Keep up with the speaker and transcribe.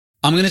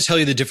I'm going to tell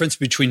you the difference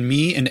between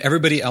me and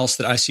everybody else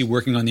that I see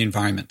working on the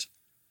environment.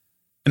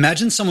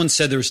 Imagine someone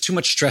said there was too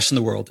much stress in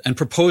the world and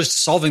proposed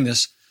solving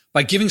this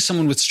by giving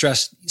someone with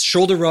stress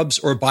shoulder rubs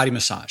or a body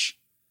massage.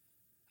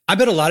 I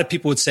bet a lot of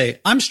people would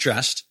say, I'm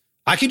stressed,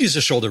 I could use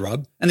a shoulder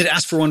rub, and they'd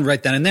ask for one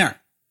right then and there.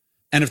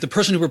 And if the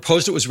person who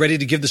proposed it was ready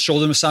to give the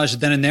shoulder massage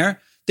then and there,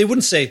 they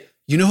wouldn't say,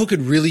 you know who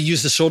could really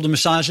use the shoulder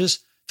massages?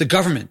 The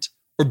government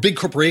or big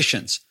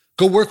corporations.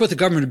 Go work with the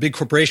government or big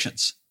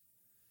corporations.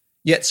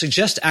 Yet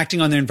suggest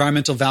acting on their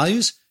environmental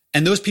values,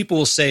 and those people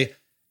will say,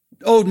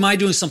 oh, my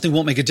doing something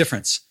won't make a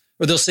difference.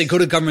 Or they'll say, go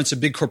to governments or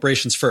big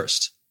corporations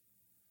first.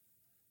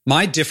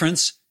 My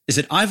difference is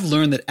that I've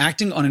learned that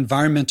acting on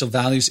environmental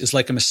values is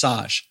like a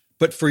massage,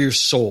 but for your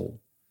soul.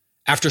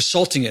 After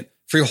salting it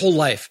for your whole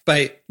life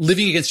by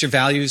living against your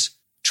values,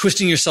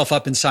 twisting yourself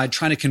up inside,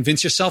 trying to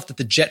convince yourself that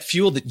the jet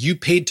fuel that you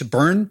paid to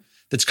burn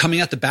that's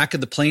coming out the back of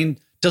the plane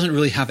doesn't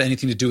really have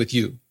anything to do with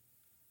you.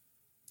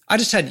 I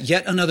just had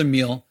yet another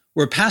meal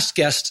where a past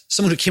guest,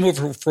 someone who came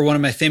over for one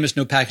of my famous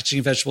no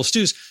packaging vegetable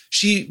stews,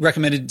 she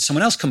recommended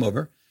someone else come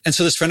over. And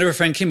so this friend of a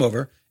friend came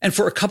over, and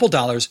for a couple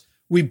dollars,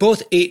 we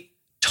both ate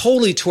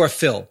totally to our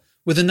fill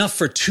with enough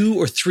for 2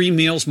 or 3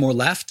 meals more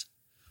left.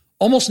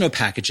 Almost no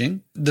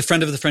packaging. The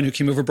friend of the friend who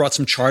came over brought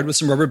some chard with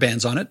some rubber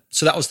bands on it.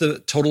 So that was the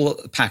total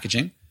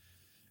packaging.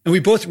 And we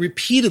both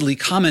repeatedly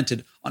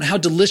commented on how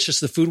delicious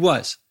the food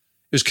was.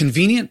 It was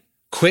convenient,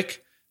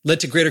 quick, led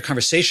to greater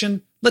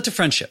conversation, led to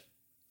friendship.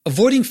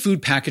 Avoiding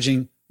food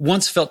packaging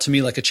once felt to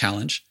me like a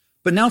challenge,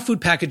 but now food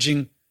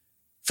packaging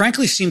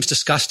frankly seems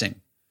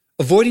disgusting.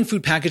 Avoiding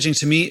food packaging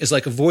to me is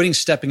like avoiding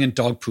stepping in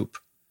dog poop.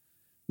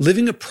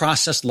 Living a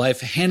processed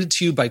life handed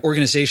to you by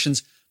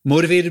organizations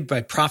motivated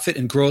by profit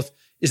and growth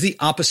is the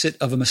opposite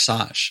of a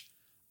massage.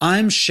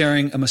 I'm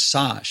sharing a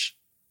massage.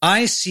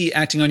 I see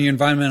acting on your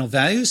environmental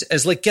values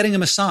as like getting a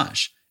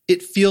massage.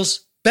 It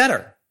feels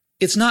better.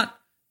 It's not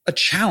a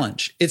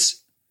challenge.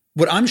 It's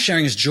what I'm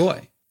sharing is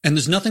joy. And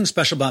there's nothing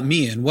special about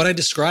me and what I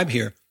describe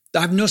here. I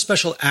have no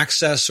special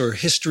access or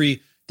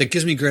history that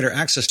gives me greater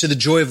access to the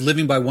joy of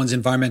living by one's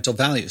environmental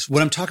values.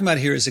 What I'm talking about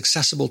here is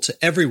accessible to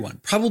everyone,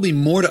 probably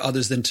more to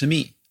others than to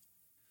me.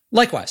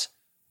 Likewise,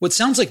 what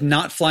sounds like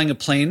not flying a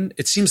plane,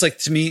 it seems like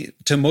to me,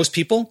 to most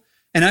people,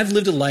 and I've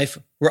lived a life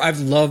where I've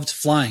loved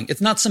flying.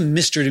 It's not some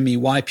mystery to me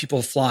why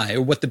people fly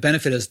or what the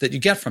benefit is that you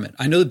get from it.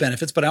 I know the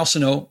benefits, but I also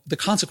know the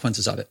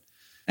consequences of it.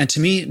 And to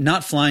me,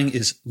 not flying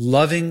is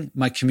loving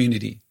my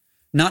community,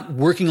 not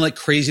working like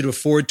crazy to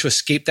afford to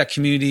escape that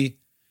community.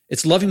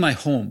 It's loving my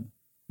home,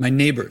 my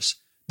neighbors,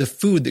 the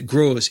food that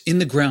grows in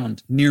the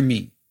ground near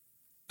me.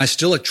 I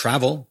still like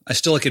travel. I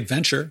still like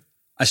adventure.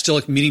 I still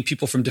like meeting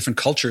people from different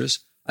cultures.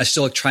 I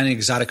still like trying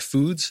exotic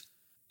foods.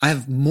 I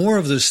have more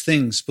of those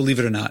things, believe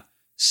it or not,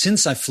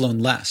 since I've flown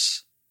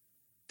less.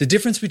 The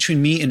difference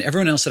between me and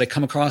everyone else that I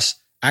come across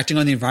acting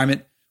on the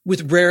environment,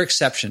 with rare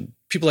exception,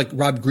 people like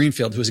Rob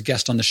Greenfield, who was a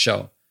guest on the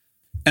show.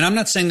 And I'm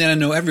not saying that I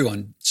know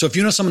everyone. So if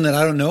you know someone that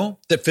I don't know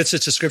that fits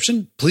this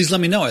description, please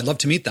let me know. I'd love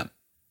to meet them.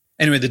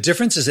 Anyway, the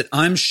difference is that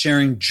I'm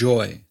sharing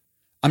joy.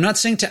 I'm not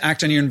saying to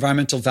act on your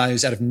environmental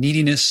values out of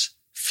neediness,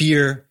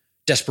 fear,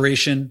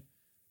 desperation,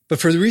 but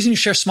for the reason you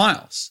share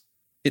smiles.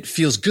 It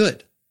feels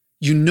good.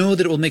 You know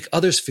that it will make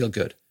others feel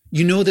good.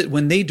 You know that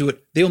when they do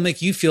it, they will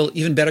make you feel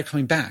even better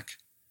coming back.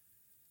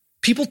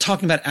 People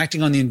talking about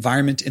acting on the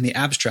environment in the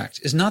abstract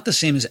is not the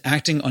same as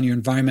acting on your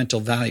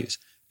environmental values.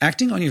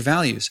 Acting on your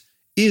values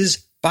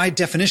is, by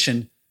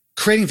definition,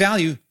 creating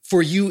value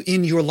for you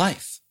in your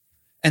life.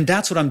 And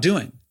that's what I'm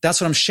doing. That's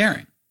what I'm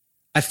sharing.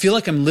 I feel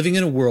like I'm living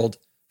in a world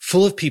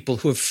full of people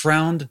who have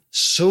frowned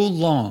so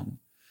long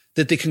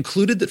that they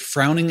concluded that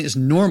frowning is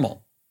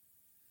normal.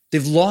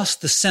 They've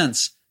lost the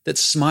sense that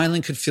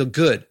smiling could feel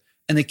good,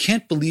 and they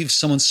can't believe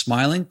someone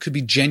smiling could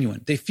be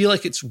genuine. They feel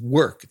like it's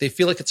work. They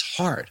feel like it's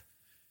hard.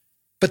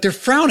 But they're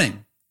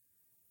frowning,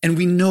 and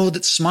we know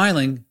that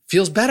smiling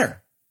feels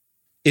better.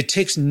 It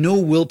takes no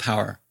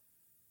willpower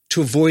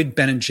to avoid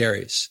Ben &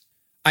 Jerry's.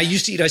 I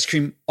used to eat ice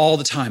cream all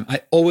the time.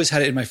 I always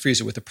had it in my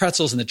freezer with the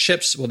pretzels and the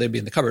chips. Well, they'd be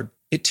in the cupboard.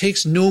 It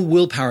takes no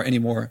willpower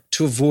anymore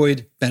to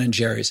avoid Ben &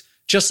 Jerry's,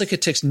 just like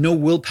it takes no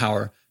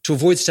willpower to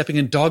avoid stepping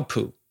in dog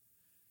poo.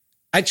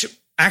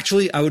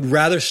 Actually, I would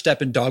rather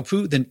step in dog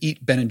poo than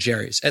eat Ben &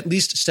 Jerry's. At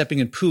least stepping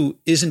in poo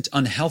isn't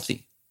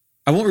unhealthy.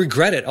 I won't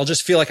regret it. I'll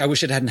just feel like I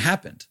wish it hadn't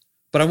happened.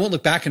 But I won't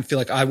look back and feel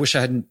like I wish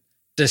I hadn't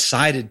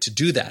decided to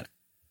do that.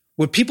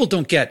 What people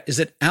don't get is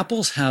that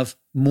apples have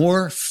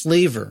more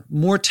flavor,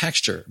 more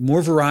texture,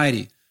 more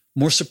variety,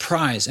 more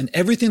surprise, and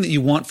everything that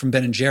you want from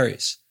Ben &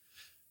 Jerry's.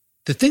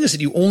 The thing is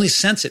that you only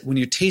sense it when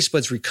your taste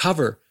buds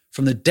recover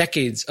from the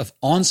decades of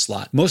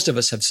onslaught most of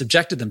us have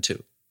subjected them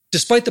to.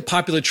 Despite the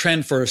popular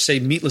trend for, say,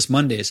 meatless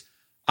Mondays,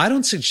 I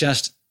don't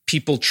suggest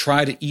people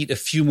try to eat a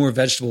few more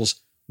vegetables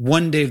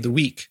one day of the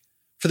week.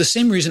 For the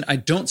same reason, I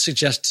don't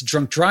suggest to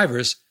drunk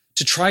drivers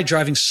to try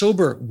driving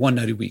sober one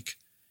night a week.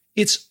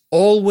 It's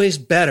always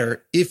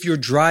better if you're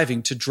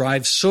driving to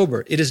drive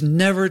sober. It is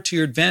never to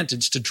your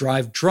advantage to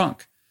drive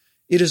drunk.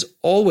 It is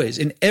always,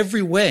 in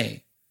every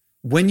way,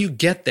 when you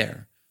get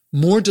there,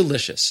 more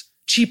delicious,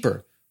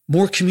 cheaper,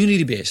 more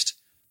community-based,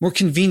 more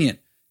convenient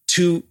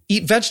to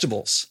eat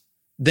vegetables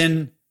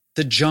than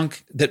the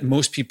junk that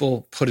most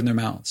people put in their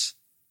mouths.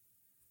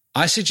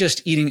 I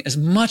suggest eating as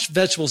much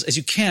vegetables as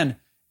you can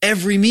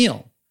every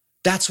meal.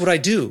 That's what I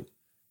do.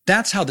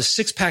 That's how the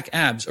six-pack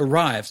abs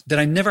arrived that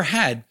I never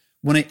had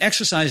when I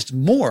exercised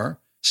more,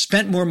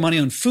 spent more money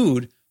on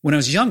food when I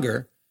was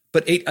younger,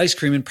 but ate ice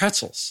cream and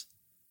pretzels.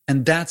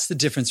 And that's the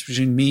difference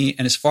between me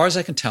and, as far as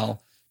I can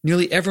tell,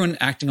 nearly everyone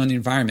acting on the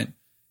environment.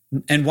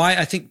 And why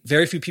I think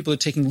very few people are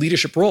taking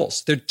leadership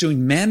roles. They're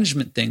doing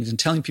management things and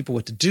telling people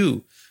what to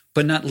do,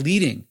 but not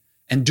leading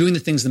and doing the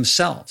things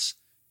themselves.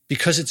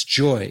 Because it's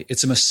joy.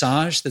 It's a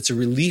massage that's a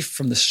relief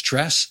from the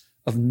stress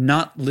of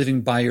not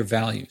living by your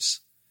values.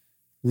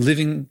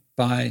 Living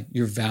by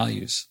your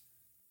values.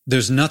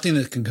 There's nothing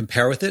that can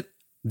compare with it.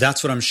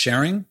 That's what I'm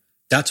sharing.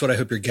 That's what I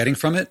hope you're getting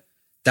from it.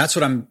 That's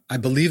what I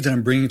believe that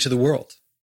I'm bringing to the world.